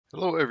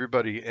Hello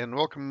everybody and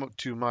welcome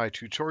to my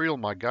tutorial,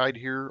 my guide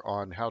here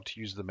on how to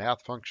use the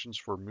math functions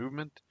for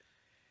movement.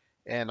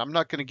 And we're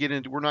not going to get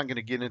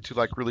into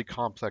like really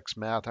complex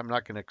math. I'm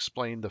not going to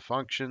explain the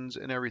functions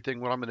and everything.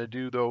 What I'm going to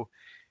do though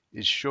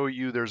is show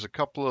you there's a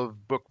couple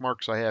of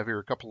bookmarks I have here,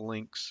 a couple of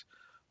links.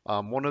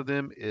 One of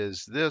them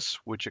is this,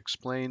 which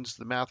explains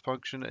the math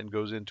function and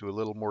goes into a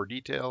little more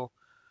detail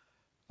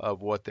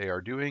of what they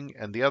are doing.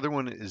 And the other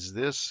one is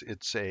this.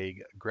 It's a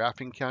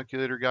graphing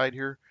calculator guide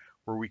here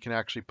where we can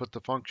actually put the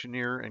function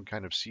here and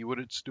kind of see what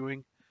it's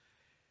doing.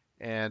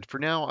 And for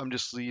now, I'm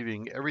just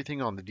leaving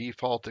everything on the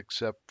default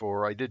except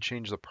for I did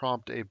change the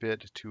prompt a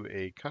bit to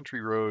a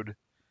country road.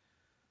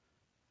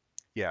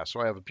 Yeah, so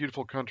I have a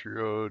beautiful country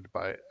road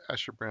by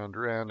Asher Brown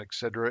Duran,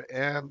 etc.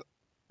 And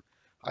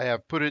I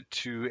have put it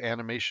to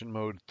animation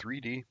mode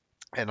 3D.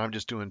 And I'm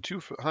just doing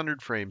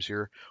 200 frames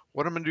here.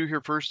 What I'm going to do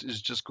here first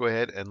is just go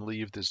ahead and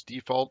leave this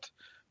default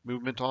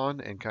movement on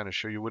and kind of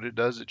show you what it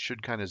does. It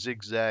should kind of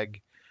zigzag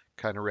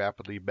kind of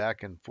rapidly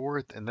back and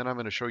forth. And then I'm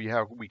going to show you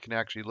how we can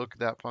actually look at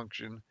that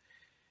function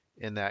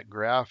in that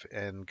graph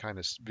and kind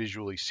of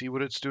visually see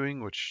what it's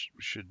doing, which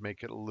should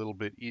make it a little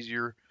bit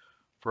easier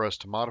for us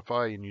to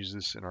modify and use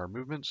this in our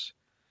movements.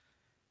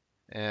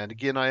 And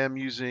again, I am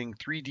using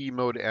 3D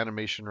mode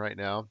animation right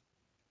now.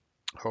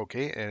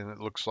 Okay, and it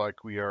looks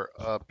like we are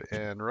up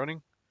and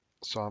running.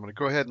 So I'm going to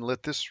go ahead and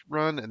let this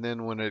run, and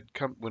then when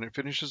it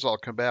finishes, I'll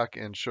come back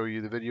and show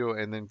you the video,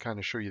 and then kind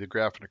of show you the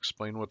graph and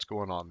explain what's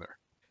going on there.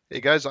 Hey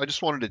guys, I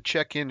just wanted to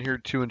check in here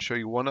too and show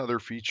you one other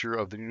feature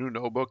of the new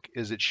notebook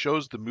is it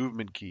shows the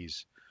movement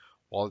keys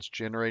while it's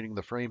generating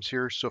the frames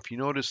here. So if you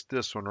notice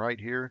this one right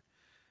here,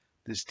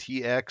 this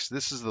TX,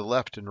 this is the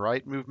left and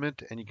right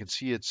movement, and you can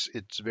see it's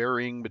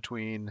varying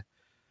between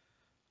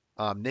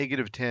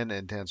 -10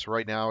 and 10. So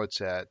right now it's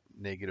at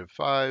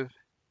 -5.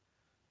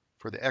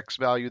 For the X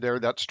value there,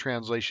 that's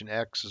translation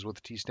X is what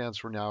the T stands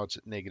for. Now it's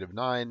at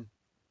 -9.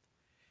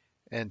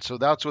 And so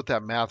that's what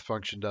that math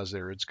function does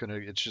there. It's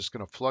just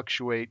gonna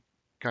fluctuate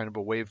kind of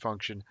a wave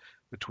function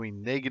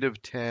between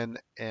 -10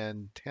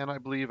 and 10, I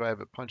believe. I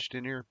have it punched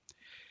in here.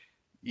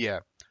 Yeah.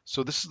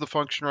 So this is the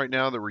function right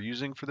now that we're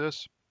using for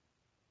this.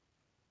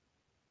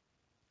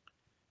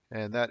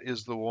 And that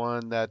is the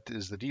one that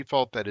is the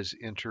default that is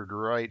entered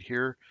right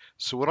here.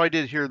 So what I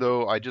did here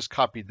though, I just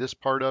copied this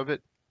part of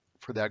it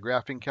for that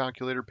graphing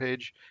calculator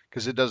page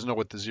because it doesn't know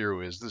what the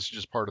zero is. This is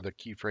just part of the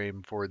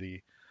keyframe for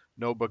the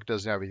notebook,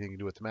 doesn't have anything to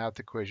do with the math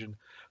equation.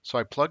 So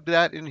I plugged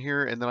that in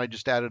here and then I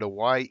just added a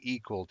y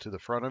equal to the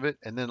front of it,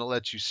 and then it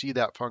lets you see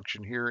that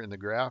function here in the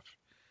graph.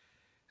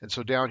 And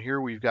so down here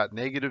we've got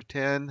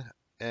 -10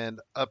 and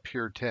up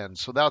here 10.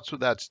 So that's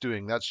what that's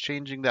doing. That's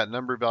changing that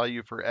number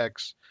value for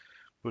x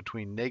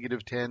between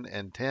 -10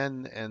 and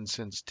 10. And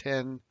since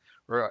 10,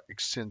 or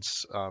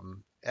since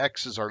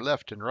x is our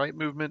left and right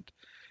movement,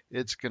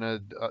 it's going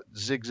to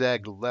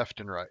zigzag left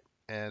and right.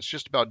 And it's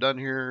just about done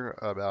here,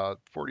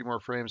 about 40 more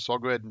frames. So I'll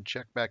go ahead and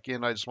check back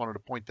in. I just wanted to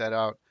point that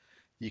out.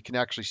 You can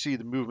actually see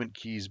the movement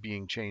keys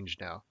being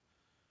changed now.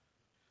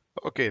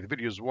 Okay, the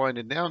video is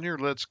winding down here.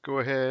 Let's go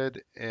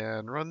ahead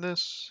and run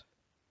this.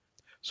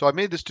 So I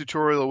made this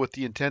tutorial with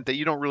the intent that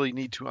you don't really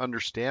need to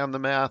understand the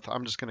math.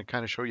 I'm just going to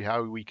kind of show you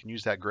how we can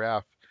use that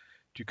graph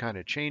to kind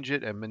of change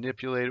it and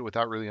manipulate it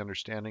without really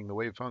understanding the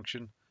wave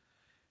function.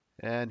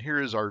 And here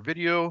is our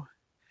video.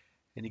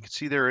 And you can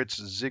see there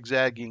it's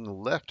zigzagging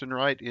left and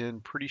right in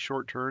pretty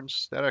short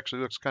turns. That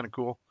actually looks kind of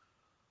cool.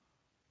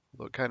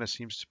 Although it kind of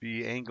seems to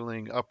be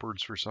angling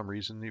upwards for some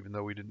reason, even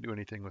though we didn't do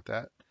anything with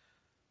that.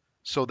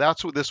 So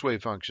that's what this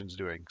wave function is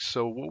doing.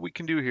 So what we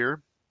can do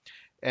here,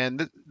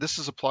 and this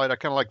is applied, I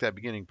kind of like that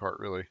beginning part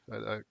really.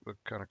 That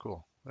looked kind of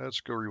cool.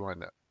 Let's go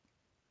rewind that.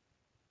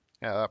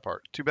 Yeah, that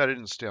part. Too bad it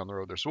didn't stay on the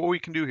road there. So what we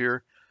can do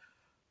here,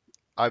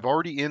 I've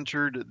already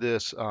entered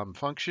this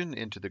function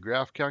into the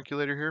graph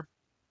calculator here.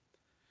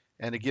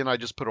 And again, I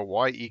just put a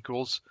y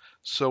equals.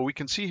 So we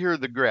can see here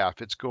the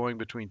graph. It's going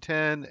between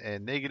 10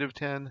 and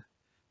 -10,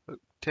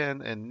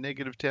 10 and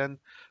 -10.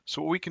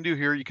 So what we can do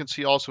here, you can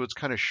see also it's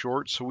kind of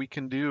short. So we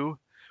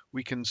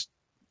can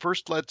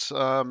first let's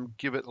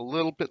give it a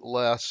little bit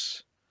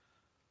less.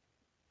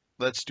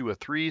 Let's do a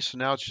 3. So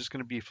now it's just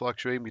going to be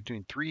fluctuating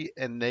between 3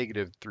 and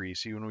 -3.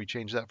 See when we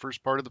change that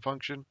first part of the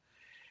function?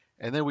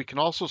 And then we can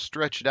also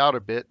stretch it out a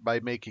bit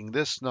by making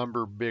this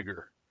number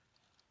bigger.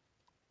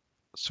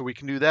 So we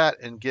can do that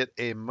and get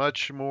a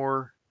much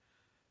more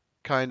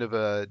kind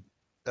of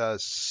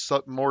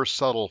more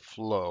subtle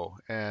flow.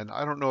 And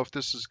I don't know if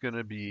this is going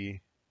to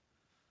be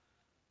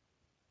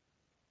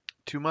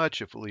too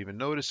much, if we'll even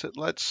notice it.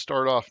 Let's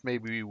start off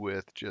maybe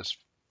with just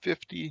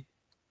 50.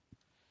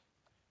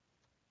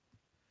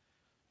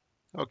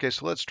 Okay,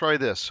 so let's try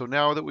this. So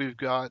now that we've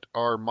got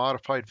our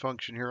modified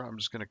function here, I'm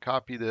just going to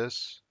copy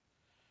this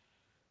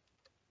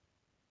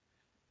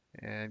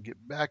and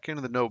get back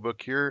into the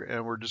notebook here,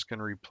 and we're just going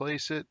to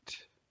replace it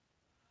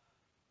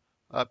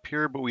up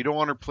here, but we don't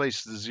want to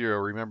replace the 0.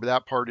 Remember,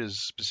 that part is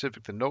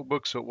specific to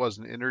notebook, so it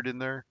wasn't entered in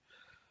there.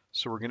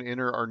 So we're going to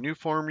enter our new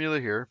formula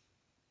here.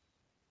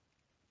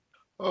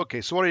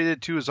 Okay, so what I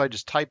did too is I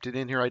just typed it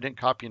in here. I didn't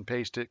copy and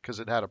paste it because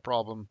it had a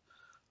problem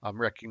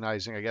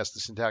recognizing, I guess, the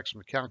syntax from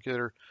the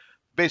calculator.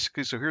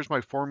 Basically, so here's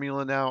my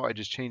formula now. I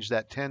just changed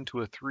that 10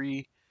 to a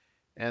 3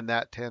 and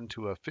that 10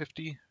 to a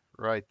 50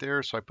 right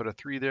there. So I put a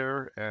 3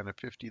 there and a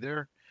 50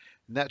 there.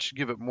 And that should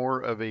give it more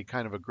of a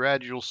kind of a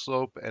gradual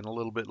slope and a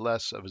little bit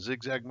less of a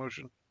zigzag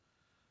motion.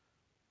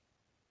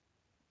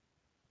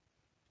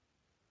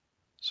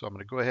 So I'm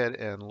going to go ahead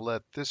and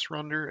let this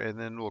render, and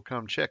then we'll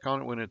come check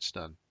on it when it's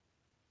done.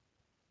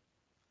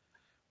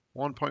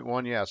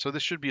 1.1, yeah, so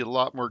this should be a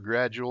lot more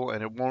gradual,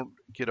 and it won't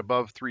get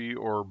above 3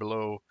 or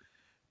below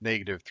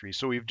 -3.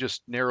 So we've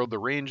just narrowed the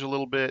range a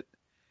little bit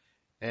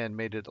and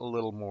made it a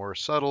little more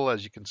subtle,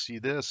 as you can see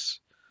this.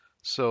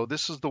 So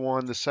this is the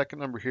one, the second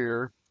number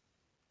here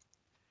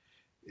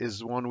is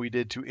the one we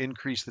did to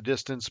increase the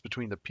distance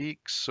between the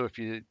peaks. So if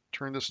you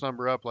turn this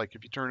number up, like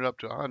if you turn it up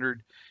to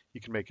 100, you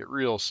can make it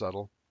real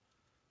subtle.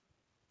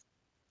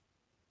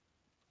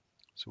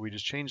 So we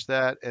just changed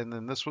that, and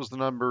then this was the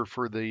number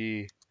for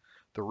the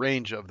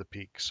range of the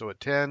peak. So at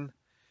 10,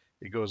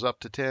 it goes up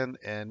to 10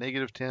 and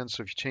 -10.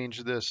 So if you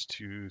change this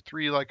to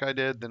 3 like I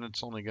did, then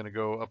it's only going to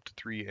go up to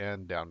 3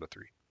 and down to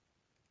 3.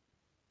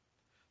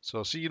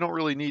 So see, you don't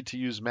really need to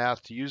use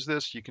math to use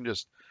this. You can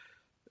just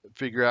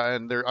figure out,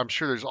 and I'm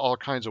sure there's all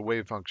kinds of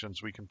wave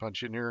functions we can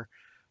punch in here.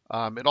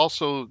 It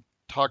also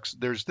talks,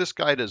 there's this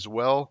guide as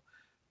well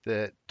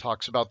that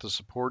talks about the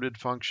supported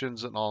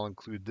functions, and I'll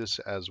include this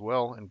as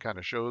well and kind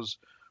of shows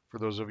for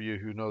those of you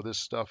who know this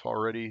stuff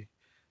already.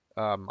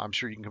 I'm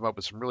sure you can come up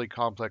with some really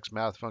complex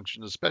math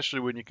functions,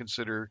 especially when you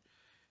consider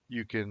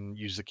you can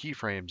use the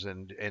keyframes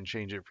and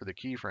change it for the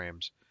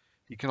keyframes.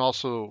 You can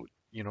also,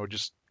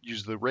 just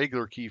use the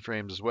regular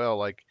keyframes as well.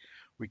 Like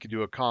we could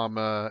do a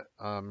comma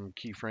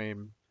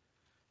keyframe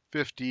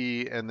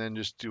 50 and then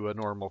just do a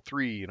normal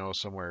 3,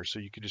 somewhere. So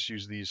you could just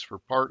use these for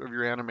part of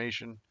your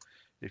animation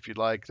if you'd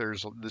like.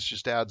 This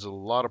just adds a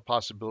lot of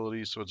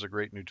possibilities, so it's a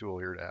great new tool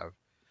here to have.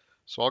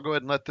 So I'll go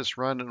ahead and let this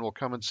run, and we'll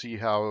come and see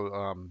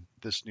how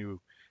this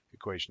new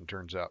equation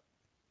turns out.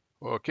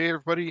 Okay,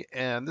 everybody,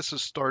 and this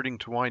is starting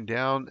to wind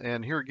down,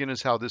 and here again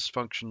is how this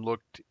function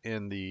looked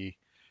in the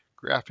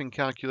graphing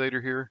calculator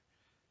here.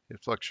 It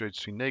fluctuates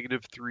between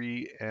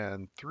 -3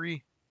 and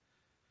 3,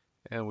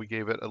 and we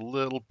gave it a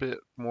little bit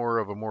more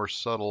of a more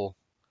subtle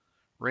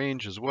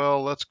range as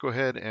well. Let's go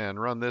ahead and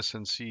run this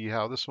and see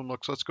how this one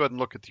looks. Let's go ahead and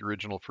look at the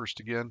original first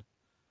again.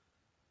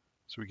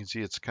 So we can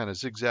see it's kind of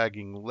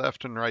zigzagging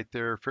left and right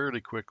there fairly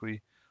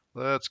quickly.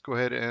 Let's go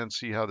ahead and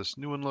see how this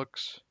new one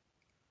looks.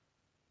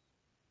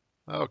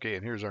 Okay,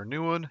 and here's our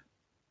new one.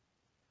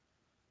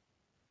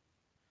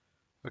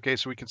 Okay,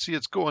 so we can see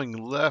it's going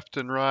left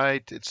and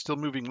right. It's still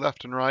moving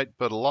left and right,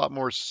 but a lot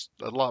more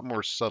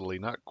subtly,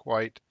 not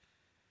quite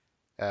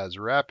as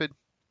rapid.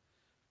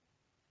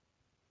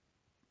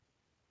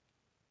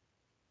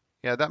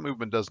 Yeah, that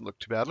movement doesn't look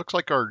too bad. Looks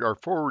like our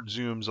forward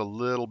zoom's a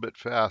little bit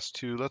fast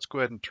too. Let's go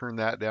ahead and turn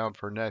that down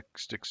for our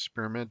next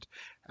experiment.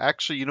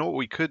 Actually, you know what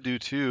we could do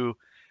too?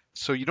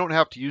 So you don't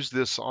have to use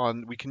this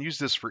we can use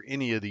this for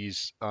any of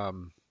these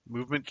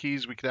movement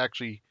keys. We could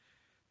actually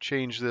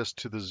change this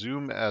to the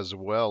zoom as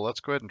well. Let's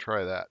go ahead and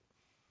try that.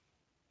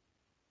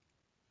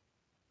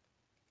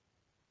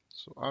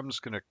 So I'm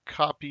just going to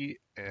copy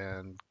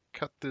and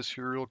cut this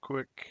here real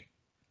quick.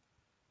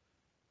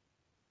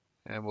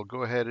 And we'll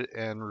go ahead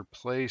and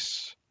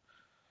replace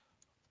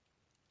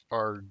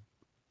our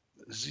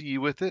Z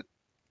with it.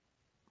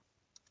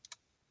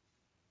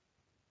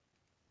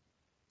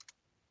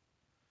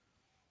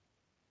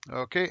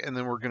 Okay, and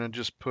then we're going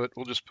to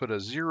we'll just put a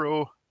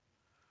 0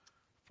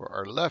 for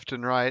our left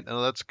and right,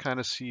 and let's kind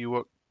of see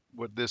what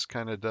this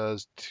kind of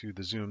does to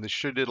the zoom.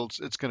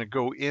 It's going to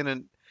go in,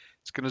 and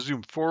it's going to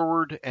zoom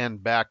forward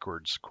and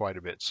backwards quite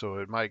a bit, so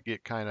it might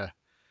get kind of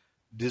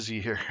dizzy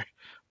here.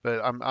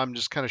 But I'm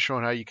just kind of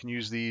showing how you can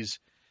use these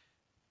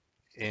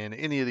in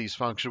any of these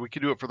functions. We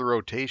could do it for the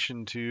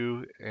rotation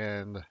too,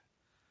 and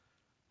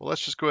well,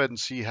 let's just go ahead and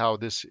see how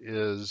this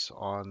is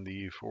on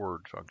the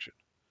forward function.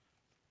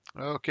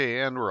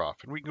 Okay, and we're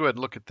off. And we can go ahead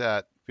and look at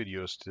that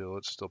video still.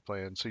 It's still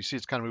playing. So you see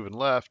it's kind of moving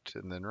left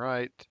and then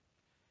right,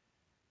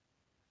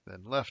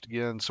 then left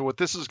again. So what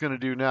this is going to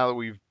do now that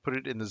we've put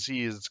it in the Z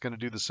is it's going to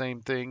do the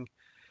same thing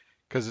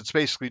because it's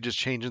basically just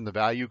changing the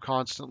value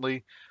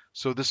constantly.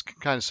 So this can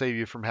kind of save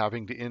you from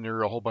having to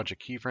enter a whole bunch of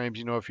keyframes.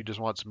 If you just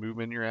want some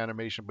movement in your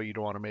animation, but you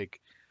don't want to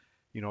make,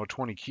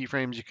 20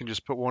 keyframes, you can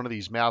just put one of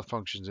these math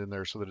functions in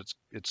there so that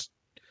it's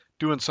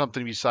doing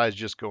something besides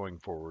just going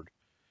forward.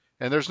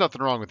 And there's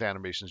nothing wrong with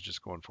animations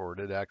just going forward.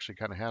 It actually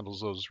kind of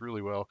handles those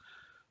really well.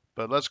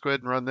 But let's go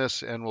ahead and run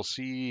this, and we'll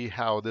see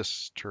how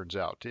this turns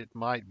out. It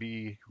might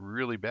be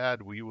really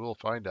bad. We will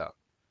find out.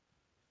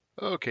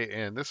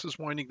 Okay, and this is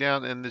winding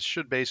down, and this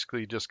should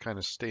basically just kind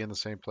of stay in the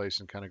same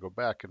place and kind of go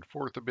back and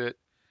forth a bit.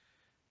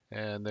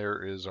 And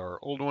there is our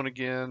old one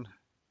again.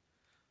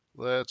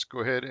 Let's go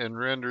ahead and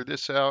render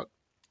this out.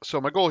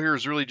 So my goal here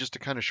is really just to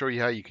kind of show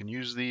you how you can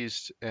use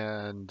these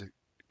and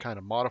kind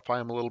of modify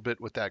them a little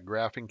bit with that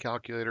graphing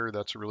calculator.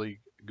 That's a really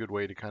good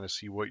way to kind of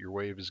see what your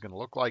wave is going to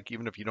look like.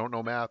 Even if you don't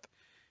know math,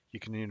 You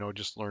can,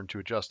 just learn to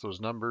adjust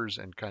those numbers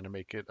and kind of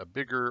make it a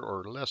bigger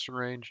or lesser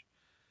range.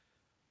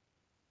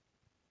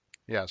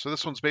 Yeah, so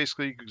this one's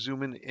basically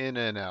zooming in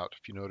and out.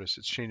 If you notice,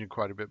 it's changing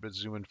quite a bit, but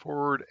zooming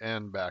forward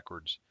and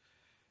backwards.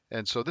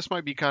 And so this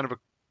might be kind of a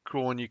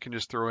cool one you can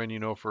just throw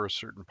in, for a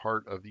certain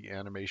part of the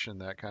animation,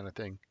 that kind of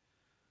thing.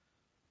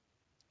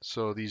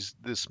 So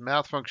this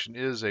math function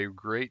is a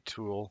great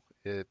tool.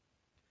 I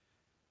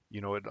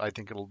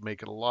think it'll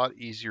make it a lot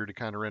easier to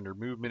kind of render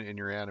movement in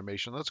your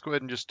animation. Let's go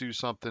ahead and just do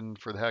something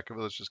for the heck of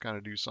it. Let's just kind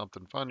of do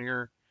something fun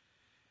here.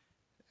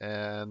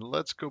 And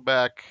let's go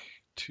back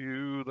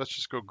to, let's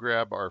just go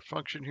grab our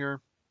function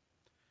here.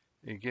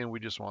 Again,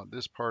 we just want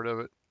this part of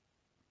it.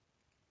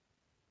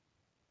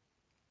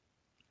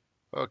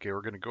 Okay,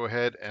 we're going to go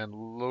ahead and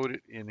load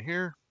it in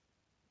here.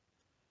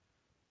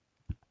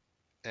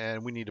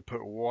 And we need to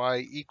put y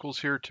equals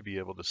here to be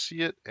able to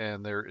see it.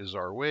 And there is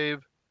our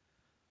wave.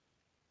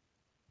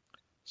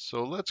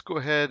 So let's go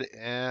ahead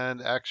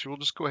and actually, we'll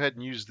just go ahead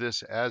and use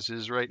this as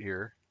is right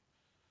here.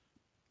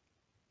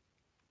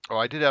 Oh,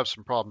 I did have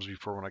some problems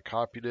before when I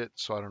copied it,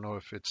 so I don't know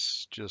if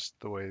it's just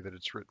the way that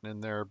it's written in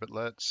there, but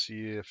let's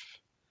see if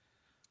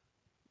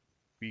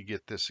we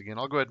get this again.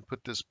 I'll go ahead and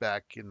put this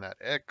back in that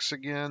X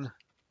again.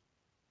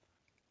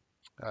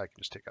 I can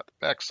just take out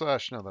the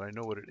backslash now that I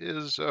know what it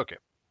is. Okay.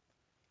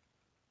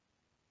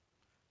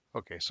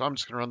 Okay, so I'm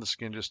just going to run this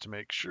again just to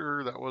make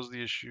sure that was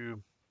the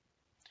issue.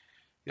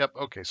 Yep,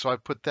 okay, so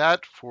I've put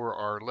that for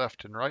our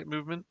left and right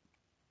movement.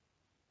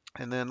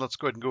 And then let's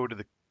go ahead and go to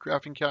the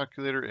graphing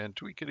calculator and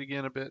tweak it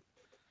again a bit.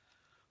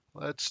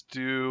 Let's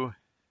do,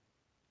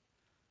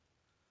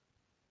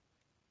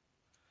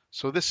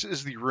 so this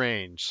is the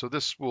range. So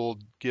this will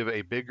give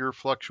a bigger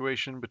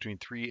fluctuation between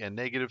 3 and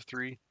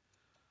 -3.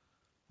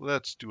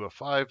 Let's do a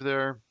 5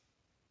 there.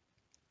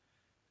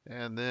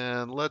 And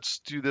then let's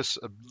do this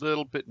a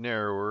little bit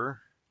narrower.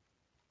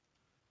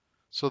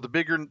 So the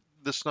bigger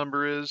this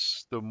number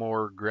is, the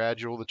more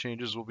gradual the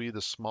changes will be.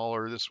 The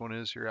smaller this one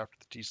is here after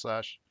the T/,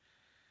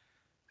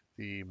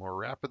 the more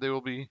rapid they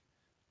will be.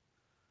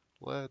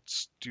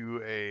 Let's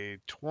do a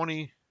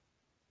 20.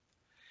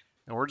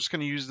 And we're just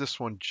going to use this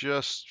one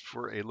just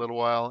for a little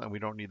while, and we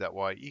don't need that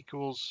y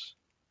equals.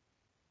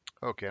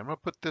 Okay, I'm going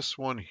to put this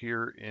one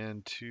here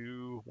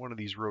into one of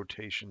these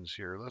rotations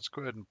here. Let's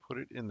go ahead and put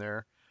it in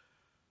there.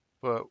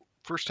 But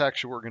first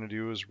action we're going to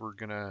do is we're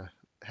going to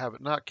have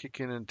it not kick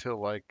in until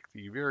like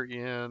the very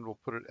end. We'll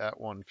put it at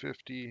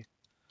 150.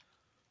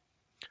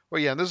 Oh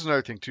yeah, and this is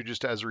another thing too,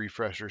 just as a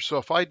refresher. So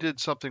if I did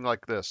something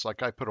like this,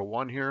 like I put a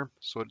 1 here,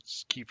 so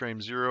it's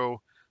keyframe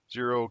 0,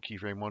 0,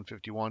 keyframe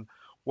 151,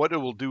 what it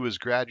will do is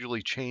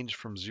gradually change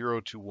from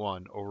 0 to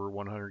 1 over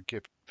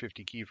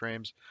 150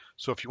 keyframes.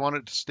 So if you want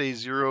it to stay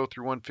 0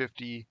 through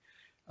 150,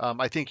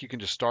 I think you can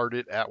just start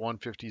it at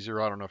 150,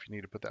 0. I don't know if you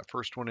need to put that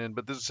first one in,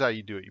 but this is how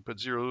you do it. You put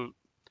 0,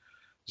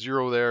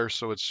 0 there,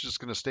 so it's just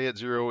going to stay at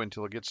 0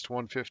 until it gets to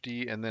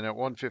 150, and then at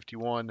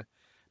 151,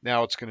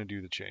 now it's going to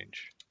do the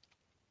change.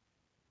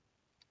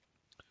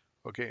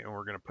 Okay, and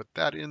we're going to put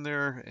that in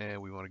there,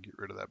 and we want to get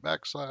rid of that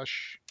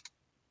backslash.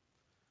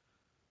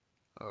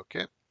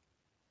 Okay.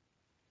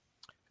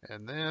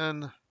 And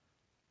then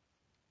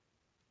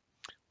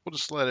we'll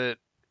just let it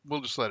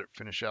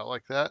finish out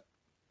like that.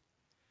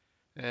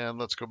 And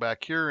let's go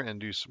back here and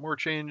do some more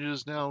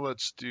changes. Now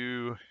let's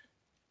do,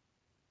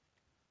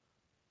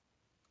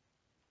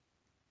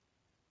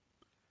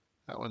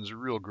 that one's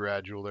real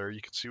gradual there.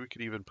 You can see we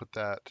could even put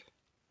that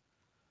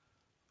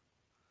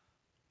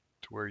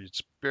to where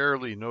it's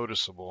barely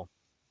noticeable.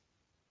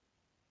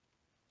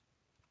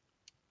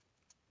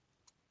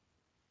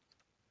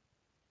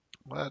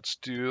 Let's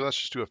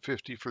just do a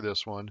 50 for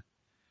this one.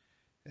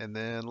 And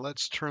then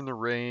let's turn the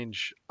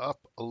range up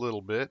a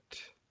little bit.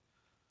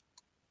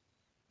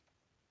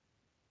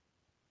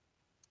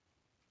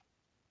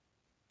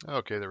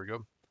 Okay, there we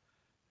go.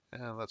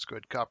 And let's go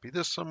ahead and copy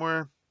this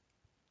somewhere.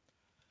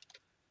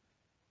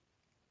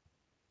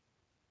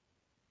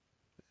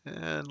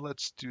 And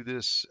let's do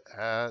this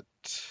at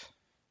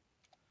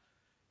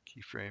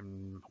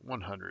keyframe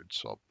 100.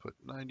 So I'll put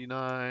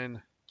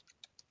 99.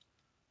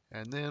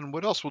 And then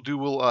what else we'll do,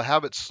 we'll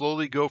have it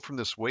slowly go from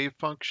this wave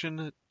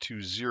function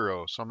to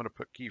 0. So I'm going to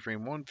put keyframe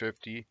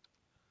 150.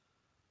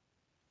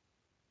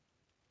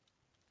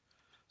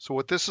 So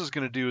what this is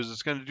going to do is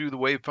it's going to do the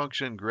wave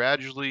function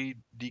gradually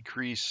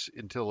decrease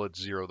until it's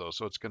 0 though.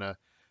 So it's going to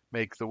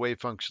make the wave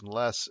function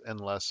less and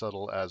less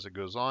subtle as it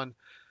goes on.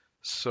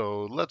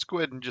 So let's go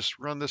ahead and just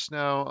run this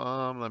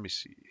now. Let me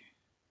see.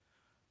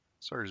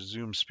 It's our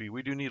zoom speed.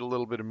 We do need a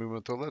little bit of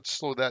movement though. Let's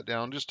slow that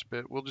down just a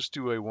bit. We'll just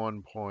do a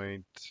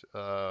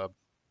 1.1.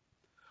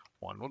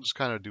 We'll just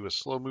kind of do a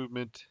slow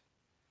movement.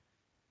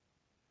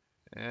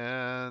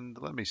 And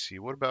let me see.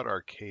 What about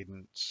our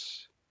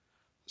cadence?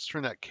 Let's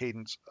turn that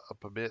cadence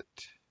up a bit.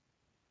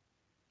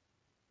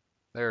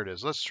 There it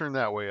is. Let's turn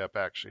that way up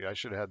actually. I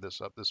should have had this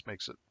up. This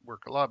makes it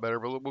work a lot better,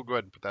 but we'll go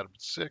ahead and put that up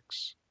at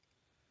 6.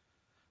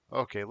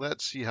 Okay,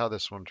 let's see how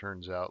this one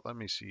turns out. Let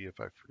me see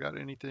if I forgot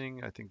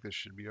anything. I think this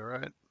should be all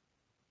right.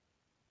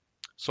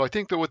 So I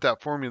think that with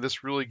that formula,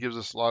 this really gives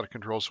us a lot of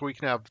control. So we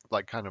can have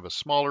like kind of a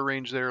smaller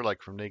range there,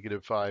 like from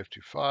 -5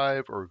 to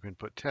 5, or we can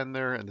put 10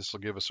 there, and this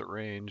will give us a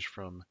range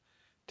from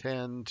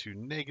 10 to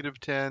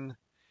 -10.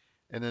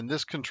 And then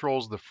this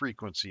controls the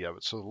frequency of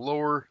it. So the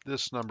lower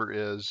this number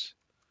is,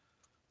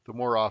 the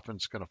more often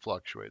it's going to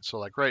fluctuate. So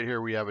like right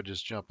here, we have it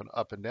just jumping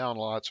up and down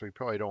a lot. So we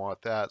probably don't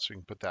want that. So we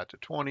can put that to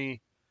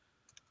 20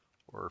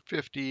 or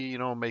 50,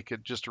 make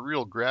it just a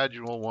real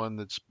gradual one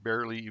that's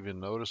barely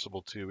even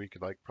noticeable too. We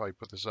could like probably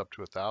put this up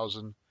to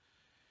 1,000.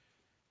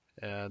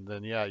 And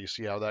then, yeah, you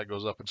see how that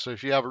goes up. And so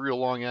if you have a real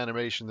long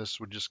animation, this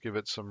would just give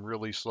it some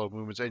really slow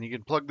movements. And you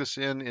can plug this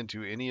in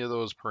into any of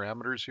those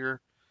parameters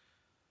here.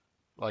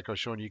 Like I was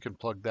showing, you can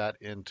plug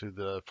that into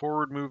the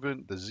forward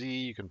movement, the Z,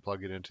 you can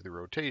plug it into the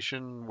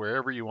rotation,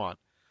 wherever you want.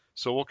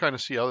 So we'll kind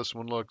of see how this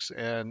one looks.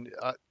 And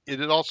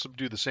it'd also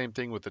do the same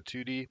thing with the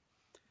 2D.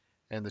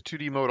 And the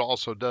 2D mode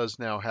also does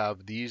now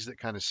have these that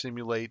kind of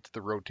simulate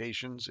the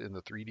rotations in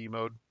the 3D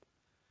mode.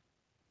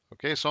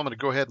 Okay, so I'm going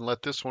to go ahead and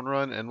let this one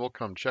run, and we'll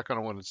come check on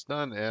it when it's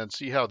done and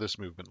see how this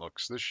movement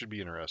looks. This should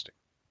be interesting.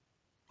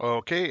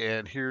 Okay,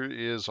 and here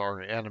is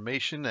our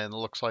animation, and it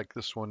looks like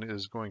this one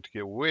is going to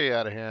get way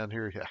out of hand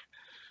here. Yeah.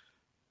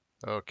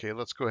 Okay,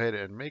 let's go ahead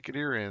and make it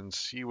here and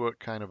see what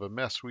kind of a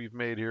mess we've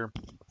made here.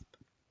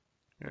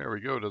 There we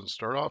go. Doesn't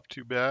start off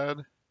too bad.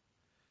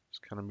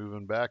 Just kind of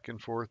moving back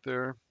and forth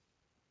there.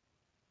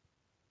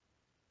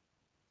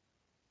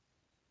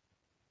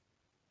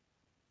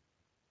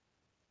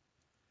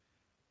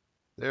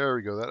 There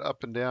we go. That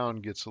up and down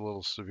gets a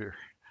little severe.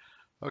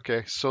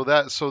 Okay,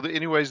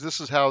 anyways, this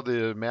is how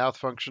the math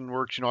function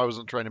works. I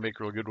wasn't trying to make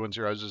real good ones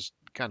here. I was just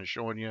kind of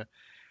showing you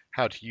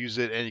how to use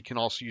it. And you can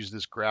also use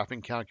this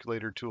graphing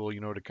calculator tool,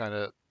 to kind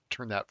of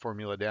turn that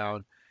formula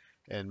down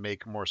and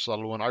make a more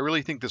subtle one. I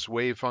really think this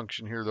wave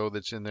function here, though,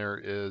 that's in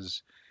there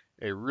is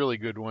a really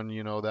good one.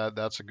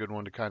 That's a good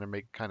one to kind of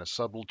make kind of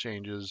subtle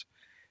changes,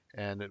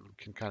 and it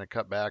can kind of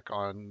cut back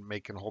on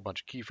making a whole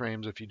bunch of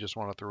keyframes if you just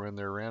want to throw in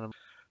there random.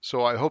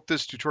 So I hope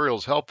this tutorial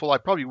is helpful. I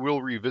probably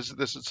will revisit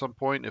this at some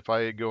point if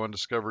I go and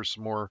discover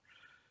some more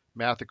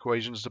math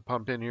equations to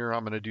pump in here.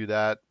 I'm going to do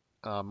that.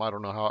 I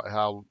don't know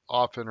how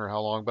often or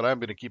how long, but I'm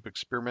going to keep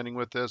experimenting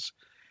with this.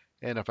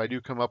 And if I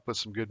do come up with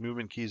some good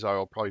movement keys, I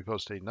will probably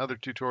post another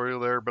tutorial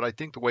there. But I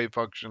think the wave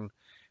function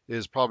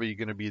is probably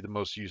going to be the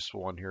most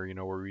useful one here,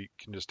 where we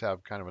can just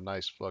have kind of a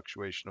nice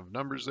fluctuation of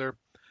numbers there.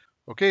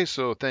 Okay,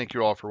 so thank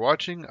you all for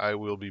watching. I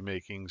will be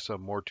making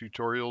some more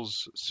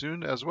tutorials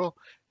soon as well,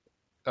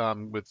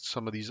 with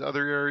some of these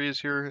other areas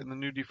here in the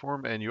new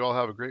Deforum, and you all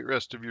have a great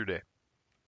rest of your day.